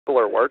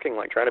people are working,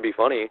 like trying to be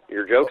funny.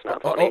 Your joke's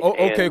not funny.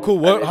 Okay, cool.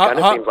 What? It kind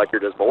of seems like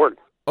you're just bored.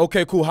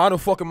 Okay, cool. How the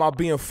fuck am I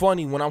being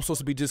funny when I'm supposed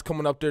to be just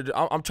coming up there?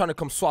 I'm trying to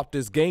come swap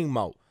this game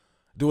out.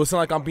 Do it sound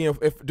like I'm being?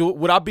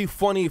 Would I be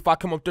funny if I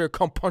come up there and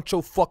come punch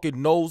your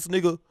fucking nose,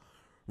 nigga?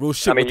 Real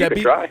shit. I mean, you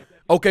could try.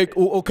 Okay,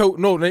 okay.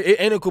 No, it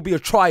ain't gonna be a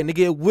try, nigga.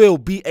 It will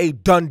be a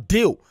done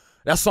deal.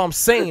 That's what I'm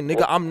saying,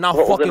 nigga. I'm not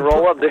fucking. Then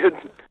roll up, dude.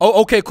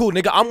 Oh, okay, cool,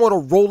 nigga. I'm gonna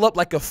roll up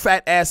like a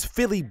fat ass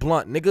Philly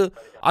blunt, nigga.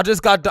 I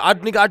just got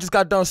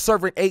done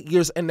serving 8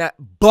 years in that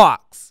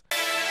box.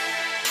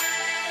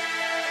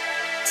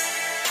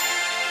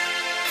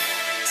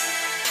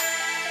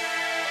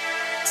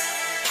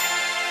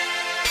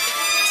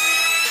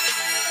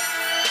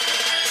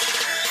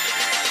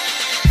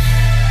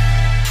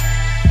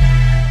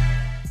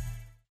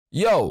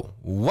 Yo,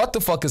 what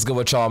the fuck is good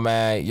with y'all,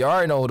 man? You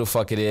already know who the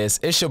fuck it is.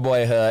 It's your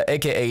boy Hood,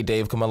 aka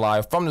Dave, coming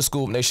live from the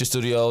Scoop Nation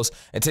Studios,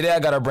 and today I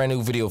got a brand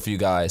new video for you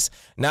guys.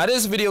 Now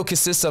this video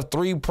consists of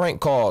 3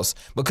 prank calls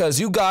because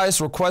you guys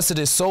requested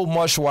it so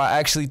much where I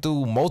actually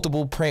threw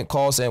multiple prank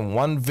calls in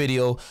one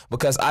video,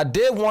 because I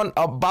did one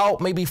about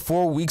maybe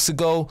 4 weeks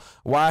ago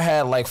where I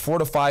had like 4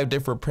 to 5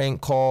 different prank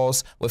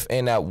calls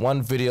within that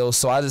one video,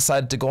 so I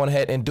decided to go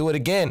ahead and do it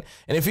again.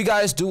 And if you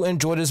guys do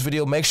enjoy this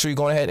video, make sure you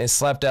go ahead and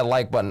slap that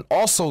like button.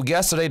 Also,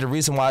 yesterday the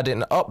reason why I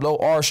didn't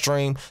upload our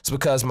stream is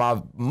because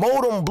my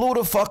modem blew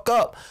the fuck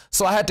up,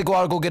 so I had to go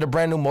out and go get a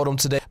brand new modem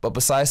today. But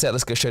besides that,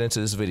 let's get straight into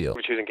this video.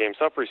 We're choosing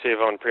GameStop, receive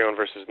on pre-owned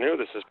versus new.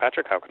 This is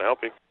Patrick. How can I help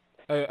you?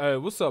 Hey,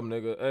 what's up,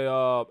 nigga?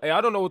 Hey,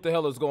 I don't know what the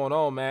hell is going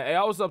on, man. Hey,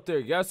 I was up there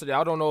yesterday.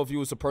 I don't know if you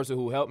was the person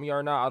who helped me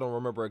or not. I don't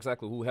remember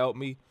exactly who helped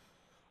me,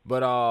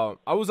 but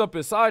I was up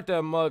inside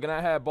that mug and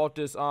I had bought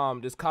this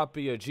this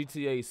copy of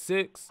GTA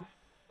 6,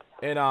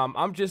 and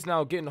I'm just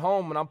now getting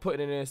home and I'm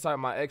putting it inside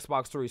my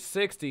Xbox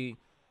 360.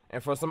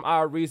 And for some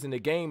odd reason, the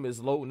game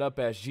is loading up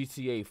as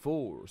GTA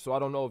 4. So I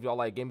don't know if y'all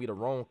like gave me the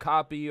wrong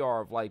copy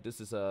or if like this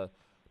is a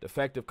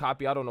defective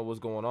copy. I don't know what's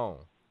going on.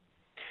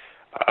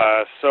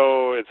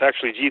 So it's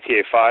actually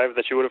GTA 5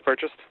 that you would have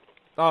purchased?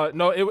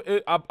 No,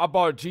 I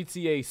bought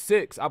GTA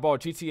 6. I bought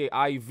GTA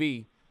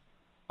IV.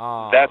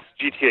 That's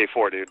GTA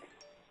 4, dude.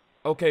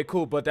 Okay,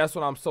 cool. But that's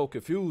what I'm so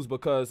confused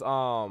because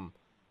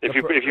if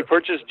you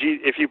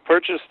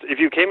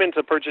came in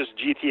to purchase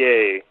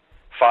GTA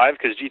 5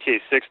 because GTA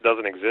 6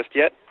 doesn't exist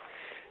yet,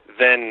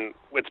 then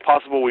it's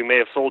possible we may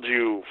have sold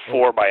you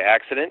 4 by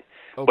accident.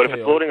 Okay, but if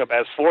it's loading up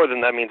as 4,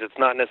 then that means it's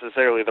not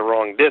necessarily the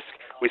wrong disc.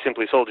 We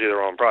simply sold you the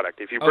wrong product.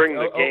 If you bring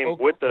the game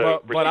with the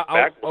receipt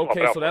back, we'll swap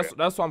it out for you.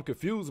 That's why I'm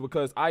confused,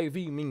 because IV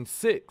means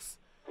 6.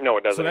 No,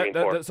 it doesn't mean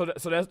 4.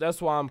 So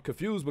that's why I'm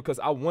confused, because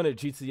I wanted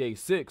GTA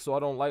 6. So I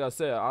don't, like I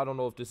said, I don't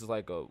know if this is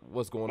like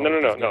what's going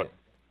on. No.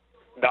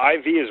 The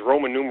IV is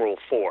Roman numeral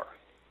 4.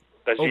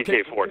 That's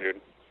GTA 4,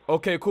 dude.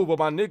 Okay, cool, but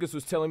my niggas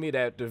was telling me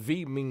that the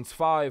V means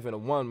 5 and a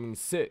 1 means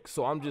 6,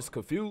 so I'm just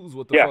confused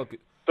what the fuck.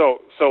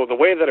 So the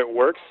way that it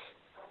works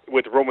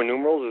with Roman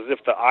numerals is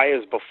if the I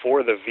is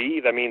before the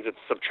V, that means it's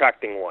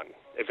subtracting 1.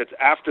 If it's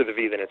after the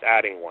V, then it's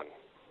adding 1.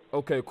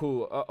 Okay,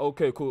 cool.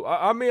 Okay, cool.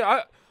 I mean,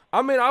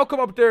 I'll come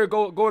up there and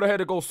go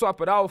ahead and go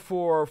swap it out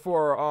for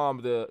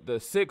the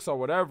 6 or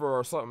whatever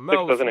or something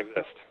else. 6 doesn't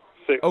exist.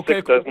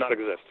 6 does not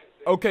exist.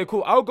 Okay,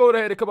 cool. I'll go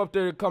ahead and come up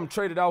there and come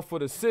trade it out for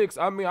the 6.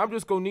 I mean, I'm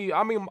just gonna need.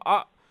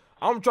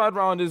 I'm driving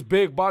around this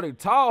big body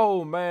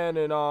Tahoe, man,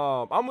 and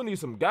I'm gonna need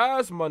some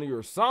gas money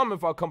or something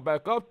if I come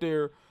back up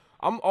there.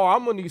 I'm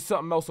gonna need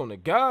something else on the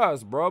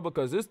gas, bro,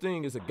 because this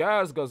thing is a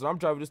gas guzzler. I'm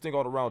driving this thing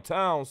all around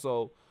town,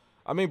 so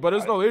I mean, but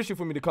it's no issue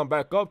for me to come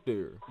back up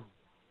there.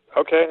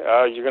 Okay,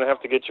 you're gonna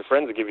have to get your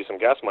friends to give you some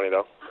gas money,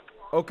 though.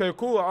 Okay,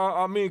 cool.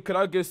 I mean, could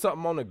I get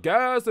something on the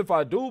gas if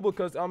I do?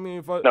 Because I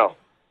mean, no.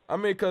 I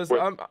mean, because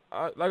like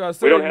I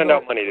said, we don't hand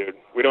out money, dude.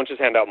 We don't just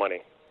hand out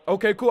money.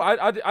 Okay, cool.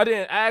 I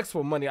didn't ask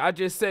for money. I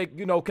just said,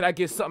 you know, can I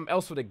get something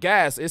else for the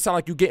gas? It sounds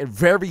like you're getting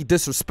very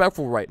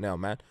disrespectful right now,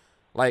 man.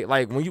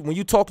 Like when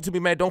you talking to me,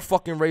 man, don't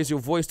fucking raise your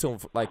voice to him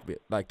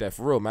like that,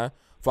 for real, man.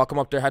 If I come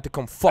up there, I had to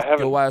come fuck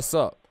your ass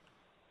up.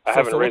 I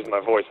haven't raised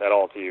my voice at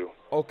all to you.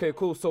 Okay,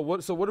 cool. So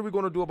what are we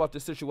gonna do about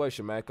this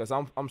situation, man? Because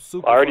I'm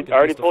super. I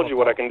already told you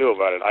what I can do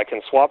about it. I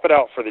can swap it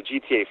out for the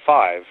GTA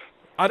 5.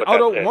 I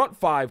don't want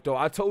 5 though.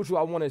 I told you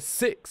I wanted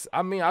 6.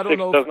 I mean, I don't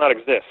know. 6 does not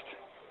exist.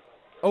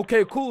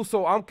 Okay, cool.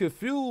 So I'm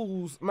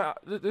confused. Man,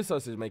 this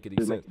doesn't make any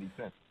sense.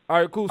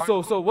 All right, cool.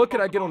 So what can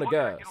I get on the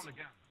gas?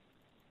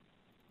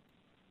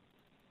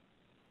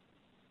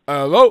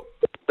 Hello?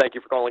 Thank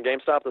you for calling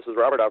GameStop. This is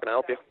Robert. How can I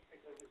help you?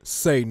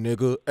 Say,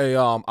 nigga. Hey,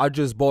 I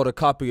just bought a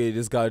copy of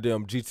this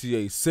goddamn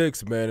GTA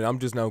 6, man, and I'm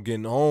just now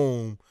getting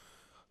home,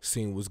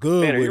 seeing what's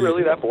good. Man, are you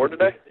really that bored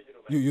today?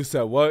 You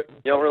said what?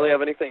 You don't really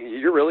have anything.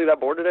 You're really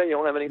that bored today? You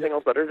don't have anything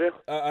else better to do?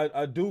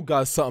 I do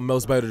got something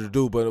else better to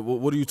do, but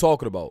what are you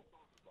talking about?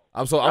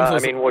 I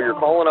mean, well, you're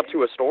calling up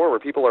to a store where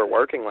people are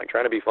working, like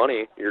trying to be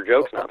funny. Your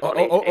joke's not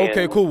funny.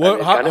 Okay, cool. What?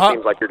 It kind of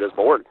seems like you're just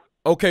bored.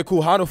 Okay,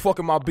 cool. How the fuck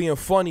am I being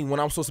funny when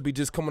I'm supposed to be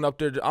just coming up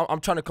there?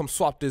 I'm trying to come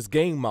swap this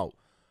game out.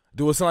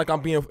 Do it sound like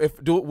I'm being?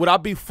 Would I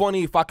be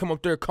funny if I come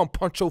up there and come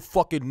punch your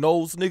fucking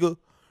nose, nigga?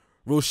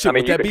 Real shit. I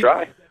mean, would you that could be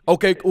try.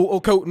 okay?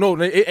 Okay, no,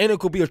 it ain't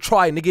gonna be a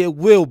try, nigga. It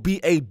will be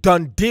a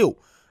done deal.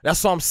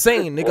 That's what I'm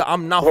saying, nigga.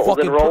 I'm not Well,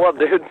 fucking. Then roll up,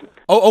 dude.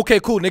 Oh, okay,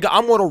 cool, nigga.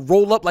 I'm gonna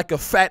roll up like a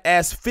fat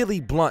ass Philly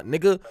blunt,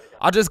 nigga.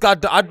 I just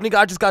got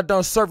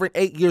done serving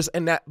 8 years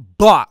in that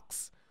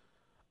box.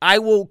 I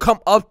will come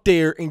up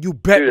there and you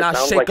bet Dude, it not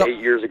sounds shake like up. 8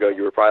 years ago.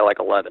 You were probably like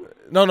 11.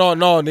 No,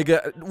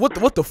 nigga.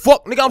 What the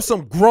fuck, nigga? I'm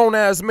some grown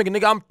ass nigga.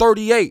 Nigga, I'm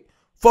 38.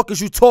 Fuck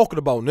is you talking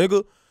about,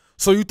 nigga?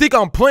 So you think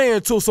I'm playing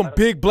until some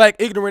big black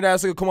ignorant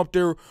ass nigga come up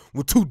there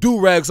with 2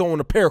 do-rags on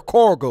and a pair of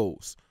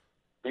cargos?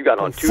 You got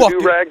on 2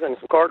 do-rags and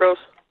some cargos?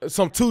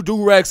 Some 2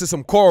 do-rags and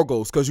some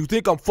cargos, cause you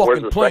think I'm fucking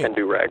Where's the playing. second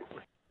do-rag?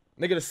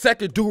 Nigga, the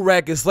second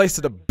do-rag is laced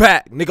to the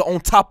back. Nigga,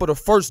 on top of the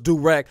first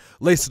do-rag,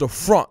 laced to the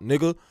front,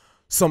 nigga.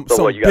 So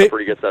what, you got a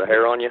pretty good set of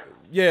hair on you?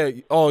 Yeah,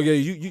 oh yeah,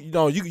 you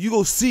know, you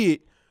go see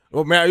it.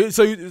 Oh man,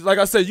 so like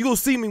I said, you go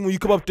see me when you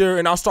come up there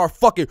and I'll start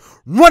fucking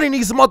running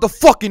these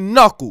motherfucking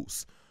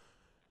knuckles.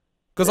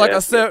 Cause like I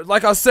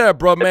said,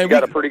 bro, man, you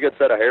got a pretty good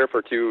set of hair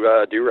for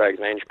 2 do-rags,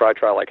 man. You should probably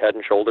try like Head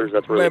and Shoulders.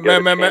 That's really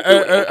good.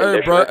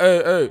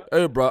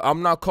 Hey, bro,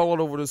 I'm not calling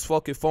over this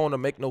fucking phone to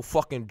make no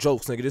fucking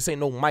jokes, nigga. This ain't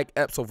no Mike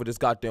Epps over this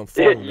goddamn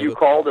phone. You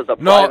called as a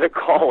private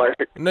caller.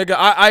 Nigga,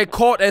 I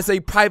called as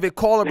a private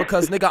caller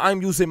because, nigga,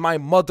 I'm using my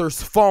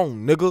mother's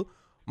phone, nigga.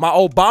 My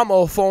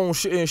Obama phone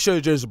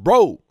shit just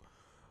broke.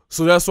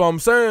 So that's what I'm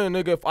saying,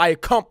 nigga. If I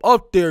come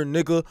up there,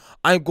 nigga,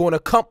 I'm going to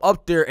come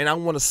up there and I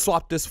want to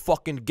swap this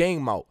fucking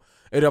game out.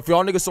 And if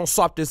y'all niggas don't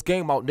swap this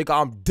game out,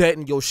 nigga, I'm dead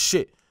in your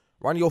shit.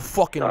 Right in your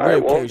fucking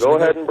rib cage, go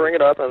nigga. ahead and bring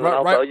it up, and then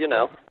I'll tell you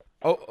now.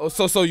 Oh,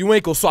 so you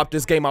ain't gonna swap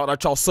this game out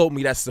that y'all sold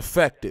me that's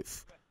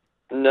defective?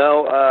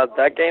 No,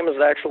 that game is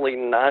actually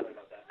not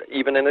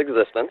even in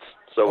existence,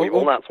 so we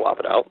will not swap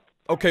it out.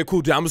 Okay,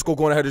 cool, dude. I'm just gonna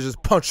go ahead and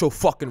just punch your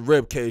fucking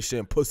rib cage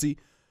then, pussy.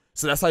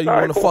 So that's how you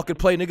want to fucking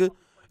play, nigga?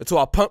 Until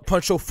I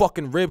punch your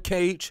fucking rib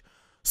cage?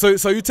 So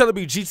you telling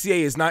me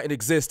GTA is not in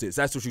existence?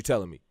 That's what you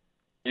telling me?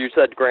 You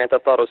said Grand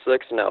Theft Auto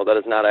 6? No, that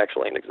is not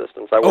actually in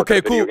existence. I work at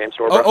a video game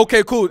store, bro.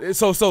 Okay, cool.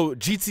 So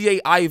GTA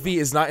IV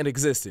is not in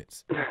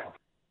existence.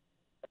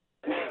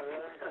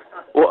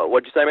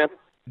 What'd you say, man?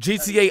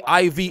 GTA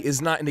IV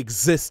is not in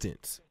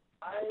existence.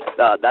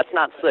 That's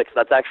not 6.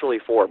 That's actually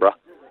 4, bro.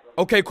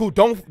 Okay, cool.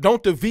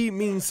 Don't the V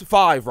means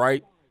 5,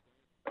 right?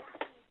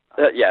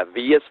 Yeah,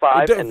 V is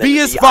 5. V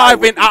is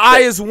 5 and I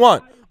is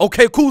 1.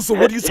 Okay, cool. So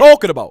what are you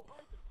talking about?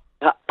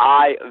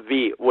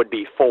 IV would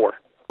be 4.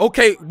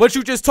 Okay, but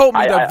you just told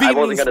me that V means 5. I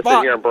wasn't gonna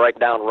sit here and break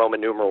down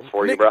Roman numerals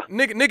for you, bro.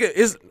 Nigga,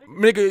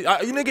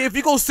 if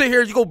you go sit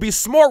here, you go be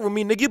smart with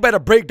me, nigga. You better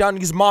break down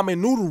these mom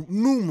and noodle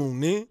numerals,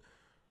 nigga.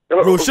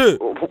 Real shit.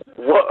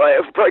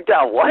 What? Break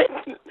down what?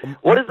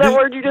 What is that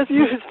word you just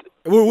used?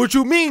 What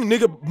you mean,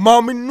 nigga?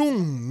 Mom and noodle,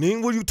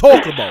 nigga. What you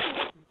talking about?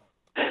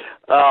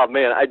 Oh,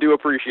 man, I do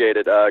appreciate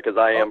it, because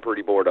I am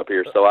pretty bored up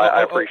here, so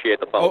I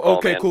appreciate the phone call,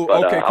 okay, man. Cool.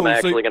 But, okay, cool. I'm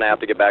actually going to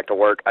have to get back to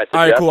work. All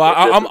right, cool.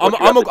 I'm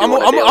gonna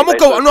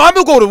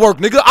go to work,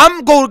 nigga.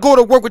 I'm gonna go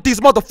to work with these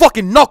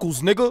motherfucking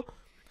knuckles, nigga. And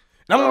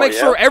I'm gonna make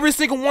sure every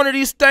single one of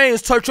these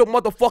things touch your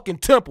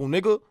motherfucking temple,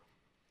 nigga.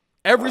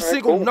 Every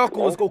single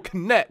knuckle is gonna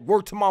connect.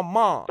 Word to my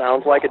mom.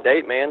 Sounds like a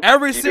date, man.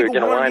 Every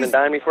single one of these. And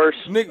dine me first?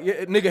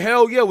 Nigga,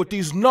 hell yeah, with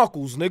these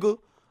knuckles, nigga.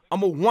 I'm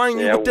gonna wind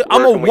you with the.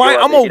 I'm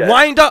gonna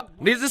wind up.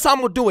 This is how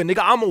I'm gonna do it,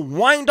 nigga. I'm gonna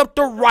wind up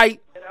the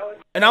right,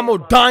 and I'm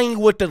gonna dine you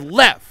with the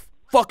left.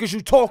 Fuck is you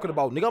talking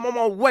about, nigga? I'm on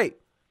my way.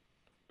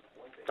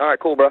 All right,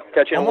 cool, bro.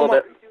 Catch you in a little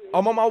bit.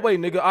 I'm on my way,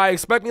 nigga. I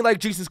expect me like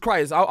Jesus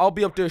Christ. I'll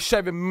be up there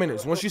 7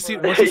 minutes. Once you see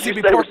me,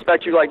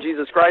 respect you like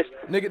Jesus Christ.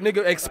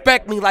 Nigga,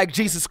 expect me like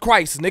Jesus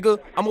Christ, nigga.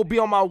 I'm gonna be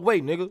on my way,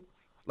 nigga.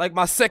 Like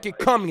my second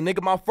coming,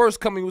 nigga. My first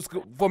coming was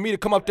for me to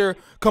come up there,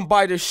 come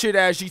buy this shit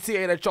ass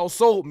GTA that y'all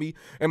sold me,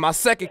 and my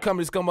second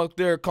coming is come up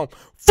there, come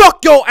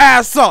fuck your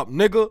ass up,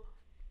 nigga.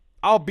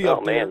 I'll be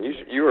up there. Oh man,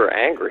 you were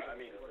angry.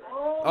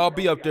 I'll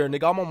be up there,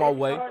 nigga. I'm on my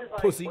way,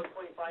 pussy.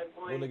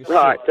 Nigga, all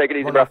right, take it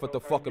easy, bro. With the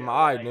fuck in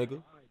my eye,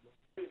 nigga.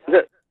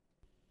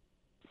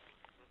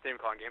 Team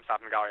calling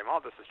GameStop in Gallery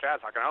Mall. This is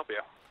Chaz. How can I help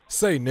you?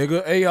 Say,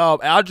 nigga, hey,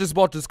 I just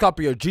bought this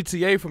copy of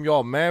GTA from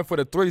y'all, man, for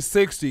the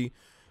 360.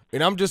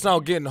 And I'm just now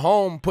getting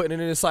home, putting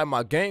it inside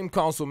my game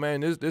console,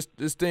 man.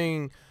 This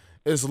thing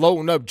is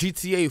loading up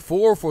GTA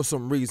 4 for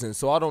some reason.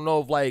 So I don't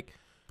know if, like,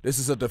 this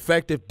is a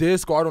defective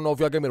disc, or I don't know if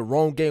y'all gave me the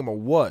wrong game or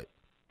what.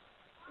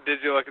 Did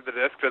you look at the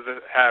disc? Does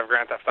it have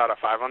Grand Theft Auto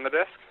 5 on the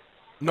disc?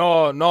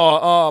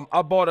 No.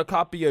 I bought a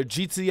copy of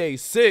GTA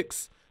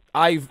 6,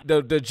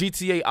 the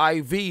GTA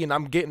IV, and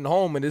I'm getting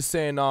home, and it's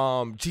saying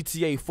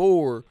GTA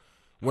 4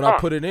 when I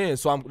put it in.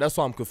 So that's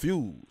why I'm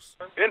confused.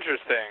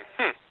 Interesting.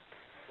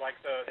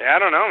 Yeah, I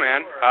don't know,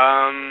 man.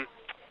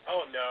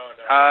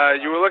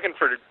 You were looking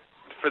for the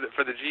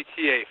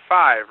GTA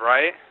 5,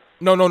 right?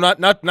 No, not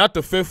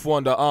the 5th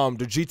one. The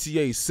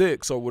GTA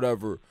 6 or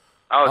whatever.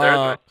 Oh, there's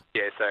no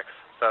GTA 6.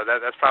 So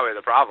that's probably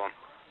the problem.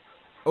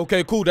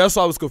 Okay, cool. That's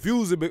why I was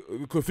confused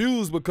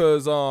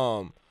because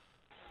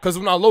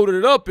when I loaded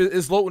it up,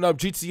 it's loading up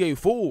GTA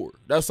 4.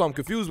 That's why I'm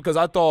confused, because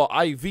I thought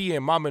IV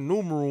and Mama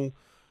Numeral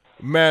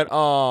meant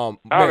man,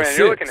 6.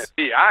 you're looking at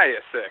VI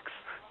at 6.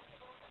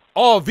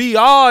 Oh,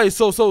 VI.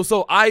 So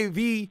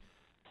IV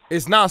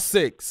is not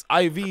 6.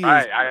 IV is.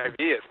 IV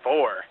is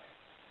 4.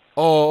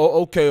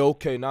 Oh,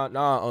 okay. Now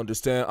I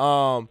understand.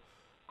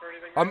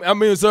 I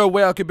mean, is there a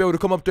way I could be able to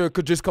come up there?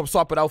 Could just come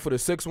swap it out for the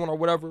 6 one or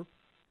whatever?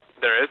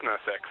 There is no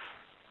 6.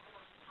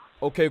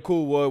 Okay,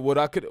 cool. What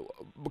I could,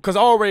 because I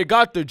already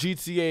got the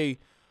GTA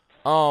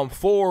 4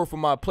 for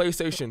my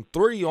PlayStation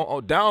 3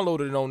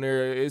 downloaded it on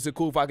there. Is it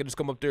cool if I could just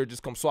come up there and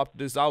just come swap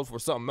this out for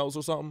something else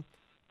or something?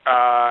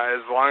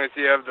 As long as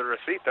you have the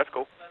receipt, that's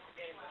cool.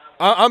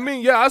 I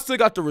mean, yeah, I still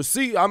got the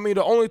receipt. I mean,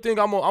 the only thing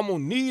I'm gonna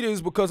need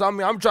is because I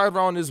mean I'm driving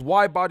around this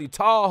wide body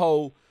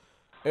Tahoe,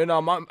 and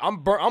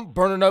I'm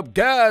burning up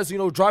gas, you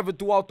know, driving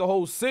throughout the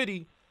whole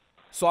city.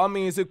 So I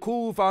mean, is it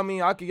cool if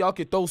y'all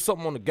could throw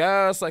something on the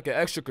gas, like an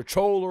extra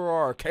controller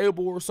or a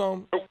cable or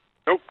something?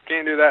 Nope,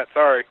 can't do that.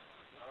 Sorry.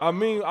 I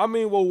mean,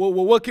 well,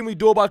 what can we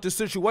do about this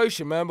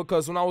situation, man?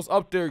 Because when I was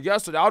up there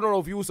yesterday, I don't know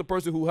if you was the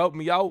person who helped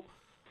me out.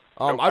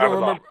 Nope, I don't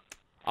remember.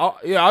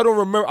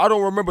 I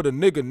don't remember the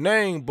nigga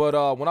name, but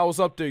when I was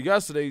up there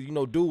yesterday, you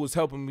know, dude was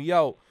helping me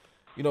out.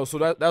 You know, so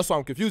that's why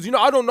I'm confused. You know,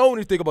 I don't know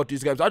anything about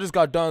these games. I just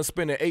got done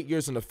spending 8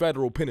 years in the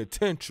federal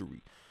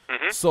penitentiary.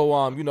 Mm-hmm. So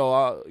I mean,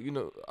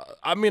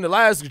 the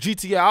last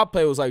GTA I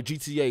played was like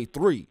GTA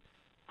 3.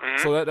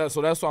 Mm-hmm.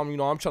 So that's why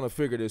I'm trying to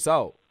figure this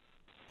out.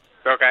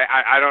 Okay,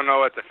 I don't know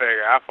what to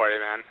figure out for you,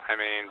 man. I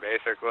mean,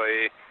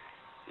 basically,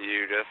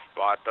 you just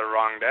bought the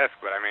wrong disc,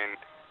 but I mean,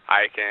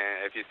 I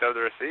can, if you still have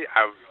the receipt,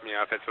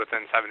 if it's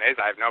within 7 days,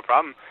 I have no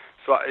problem.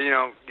 So,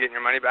 getting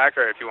your money back,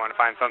 or if you want to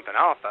find something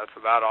else, that's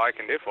about all I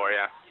can do for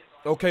you.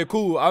 Okay,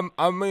 cool.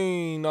 I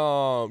mean,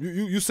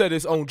 you said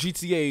it's on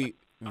GTA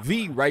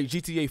V, right?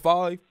 GTA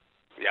 5.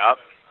 Yep.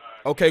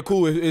 Okay,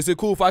 cool. Is it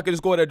cool if I could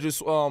just go ahead and just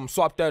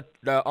swap that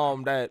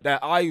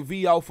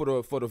IV out for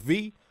the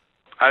V?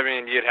 I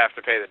mean, you'd have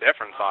to pay the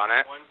difference on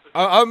it.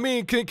 I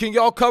mean, can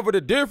y'all cover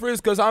the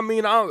difference? Cause I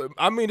mean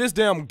this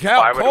damn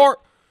car.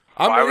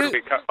 Why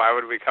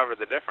would we cover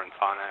the difference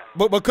on it?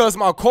 But because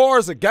my car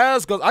is a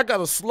gas, cause I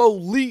got a slow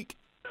leak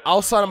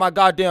outside of my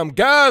goddamn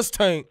gas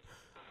tank.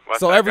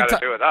 What's that got to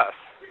do with us?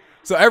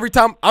 So every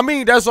time, I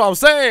mean, that's what I'm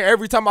saying.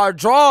 Every time I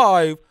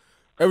drive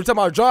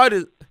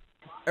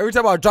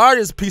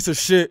this piece of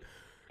shit,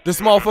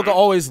 this motherfucker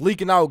always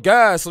leaking out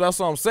gas. So that's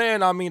what I'm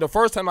saying. I mean, the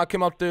first time I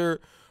came up there,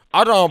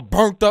 I done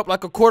burnt up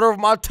like a quarter of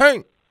my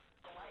tank.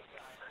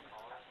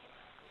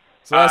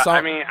 So that's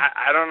I mean,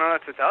 I don't know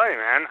what to tell you,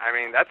 man. I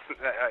mean, that's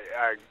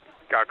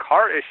a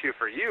car issue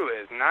for you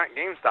is not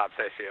GameStop's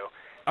issue.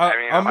 I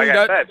mean, like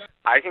I said,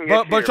 I can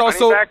get you your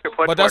money back to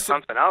put towards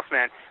something else,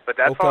 man. But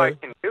that's all I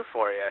can do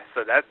for you.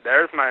 So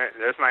there's my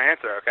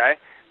answer, okay?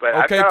 But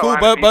okay, cool.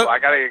 But I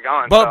gotta get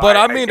going. But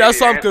I mean,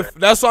 that's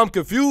why I'm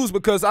confused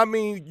because I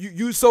mean,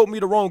 you sold me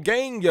the wrong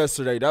game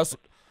yesterday. That's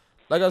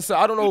like I said,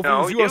 I don't know if it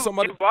was you or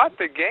somebody. You bought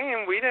the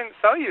game. We didn't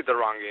sell you the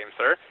wrong game,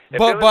 sir. If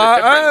but it was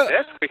a different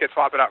disc, we could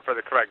swap it out for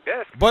the correct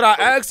disc. But I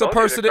asked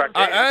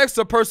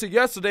a person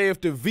yesterday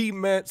if the V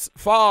meant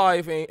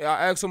 5, and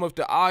I asked him if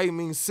the I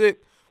means 6.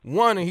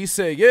 1, and he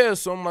said yes.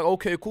 So I'm like,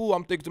 okay, cool.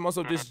 I'm thinking to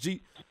myself, this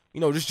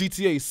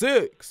GTA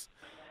 6,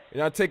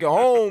 and I take it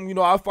home.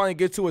 I finally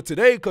get to it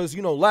today because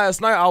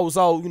last night I was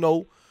out.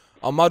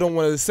 I don't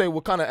want to say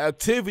what kind of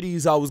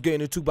activities I was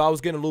getting into, but I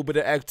was getting a little bit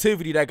of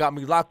activity that got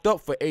me locked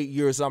up for 8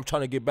 years. I'm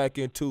trying to get back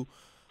into,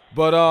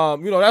 but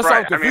that's right. how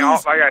I'm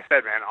confused. I mean, like I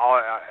said, man,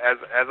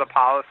 as a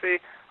policy,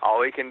 all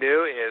we can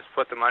do is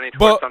put the money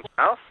towards something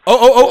else.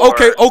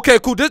 Okay,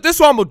 cool. This is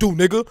what I'm gonna do,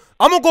 nigga.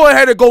 I'm gonna go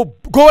ahead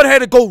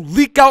and go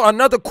leak out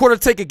another quarter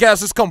tank of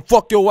gas. Just come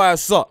fuck your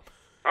ass up.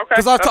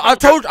 Okay. Cause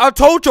I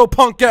told your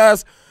punk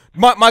ass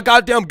my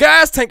goddamn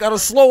gas tank got a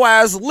slow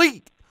ass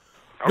leak.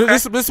 Okay.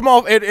 This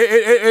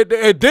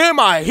motherfucker, then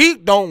my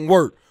heat don't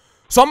work.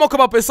 So I'm gonna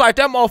come up inside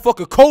that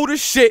motherfucker cold as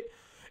shit,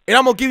 and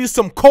I'm gonna give you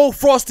some cold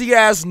frosty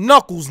ass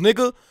knuckles,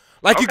 nigga.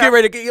 Like you get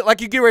ready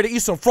to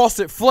eat some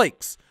frosted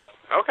flakes.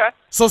 Okay.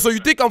 So you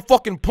think I'm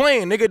fucking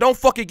playing, nigga? Don't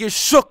fucking get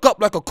shook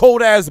up like a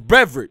cold ass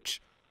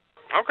beverage.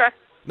 Okay.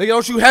 Nigga,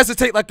 don't you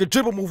hesitate like a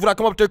dribble move when I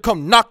come up there,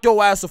 come knock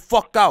your ass the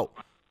fuck out.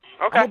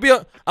 Okay.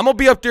 I'm gonna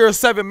be up there in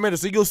 7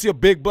 minutes, and you'll see a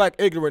big black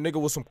ignorant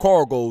nigga with some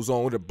cargos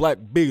on with a black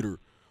beater.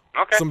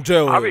 Okay. Some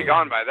gel. I'll be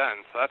gone by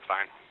then, so that's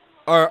fine.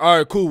 All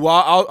right, cool.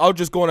 Well, I'll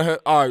just go on ahead.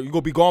 All right, you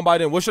gonna be gone by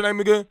then. What's your name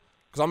again?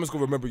 Because I'm just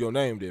gonna remember your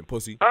name then,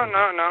 pussy. Oh,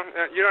 no.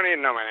 You don't need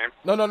to know my name.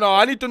 No.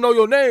 I need to know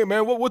your name,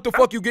 man. What the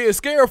fuck you getting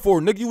scared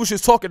for? Nigga, you was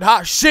just talking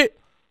hot shit.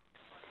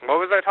 What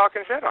was I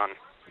talking shit on?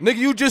 Nigga,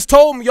 you just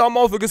told me y'all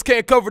motherfuckers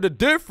can't cover the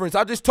difference.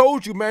 I just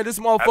told you, man, this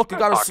motherfucker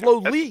got a slow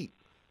lead.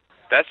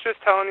 That's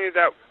just telling you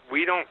that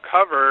we don't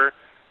cover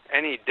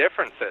any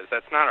differences.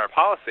 That's not our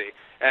policy.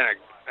 And a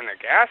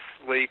gas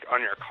leak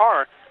on your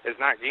car is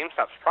not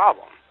GameStop's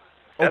problem.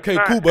 That's okay,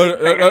 cool,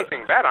 but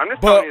anything bad. I'm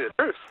just telling you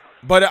the truth.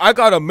 But I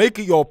gotta make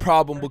it your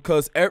problem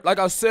because, like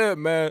I said,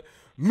 man,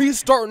 me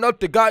starting up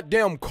the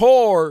goddamn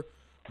car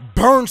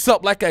burns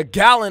up like a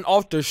gallon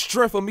off the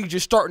strength of me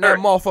just starting that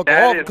motherfucker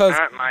off. That is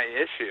not my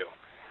issue.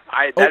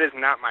 That is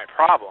not my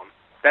problem.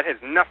 That has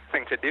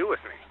nothing to do with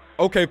me.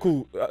 Okay,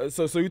 cool.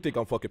 So you think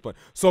I'm fucking playing?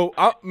 So,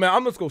 man,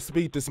 I'm just gonna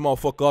speed this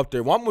motherfucker up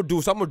there. What I'm gonna do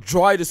is I'm gonna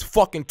dry this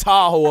fucking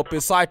Tahoe up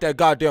inside that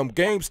goddamn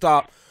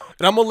GameStop,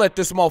 and I'm gonna let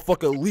this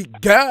motherfucker leak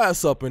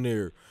gas up in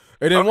there.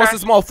 And then once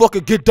this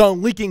motherfucker get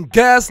done leaking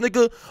gas,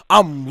 nigga,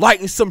 I'm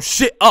lighting some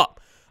shit up.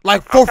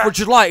 Like 4th of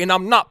July, and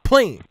I'm not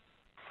playing.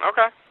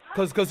 Okay.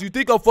 Cause you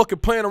think I'm fucking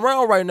playing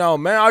around right now,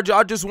 man.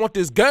 I just want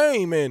this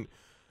game, and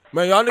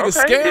man, y'all niggas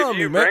scam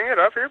me, man. Bring it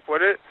up here,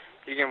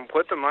 you can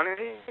put the money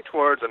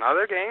towards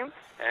another game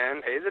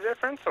and pay the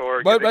difference,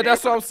 or but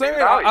that's what I'm saying.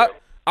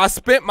 I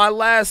spent my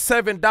last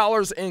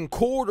 $7 in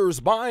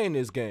quarters buying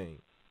this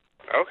game.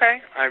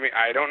 Okay. I mean,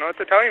 I don't know what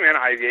to tell you, man.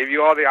 I gave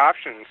you all the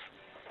options.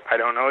 I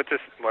don't know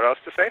what else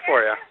to say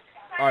for you.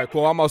 All right,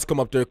 cool. I'm about to come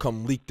up there,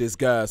 come leak this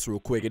gas real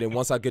quick, and then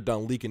once I get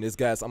done leaking this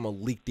gas, I'm gonna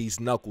leak these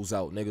knuckles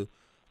out, nigga.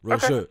 Real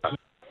shit. That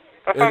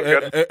sounds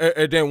good.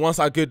 And then once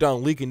I get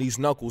done leaking these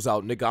knuckles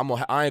out,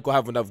 nigga, I ain't gonna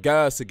have enough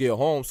gas to get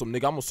home, so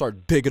nigga, I'm gonna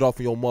start digging off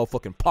in your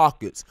motherfucking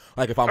pockets,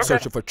 like if I'm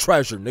searching for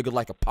treasure, nigga,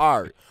 like a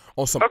pirate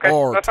on some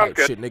ore type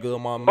shit, nigga.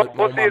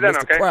 We'll see you then,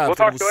 okay? We'll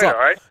talk to you later,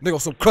 all right? Nigga, on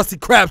some Krusty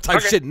Krab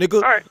type shit, nigga.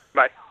 All right,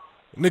 bye.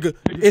 Nigga,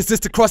 is this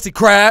the Krusty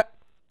Krab?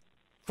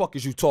 Fuck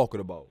is you talking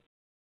about?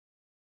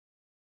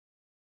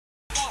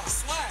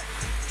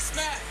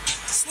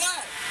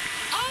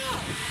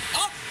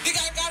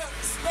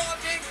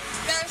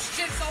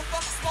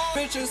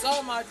 Bitches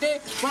on my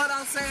dick, but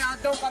I say I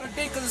don't got a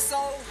dick cause it's so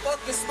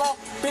fucking small.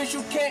 Bitch,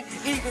 you can't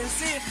even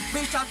see it.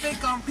 Bitch, I think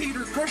I'm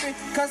Peter Griffin,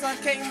 cause I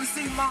can't even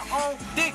see my own dick.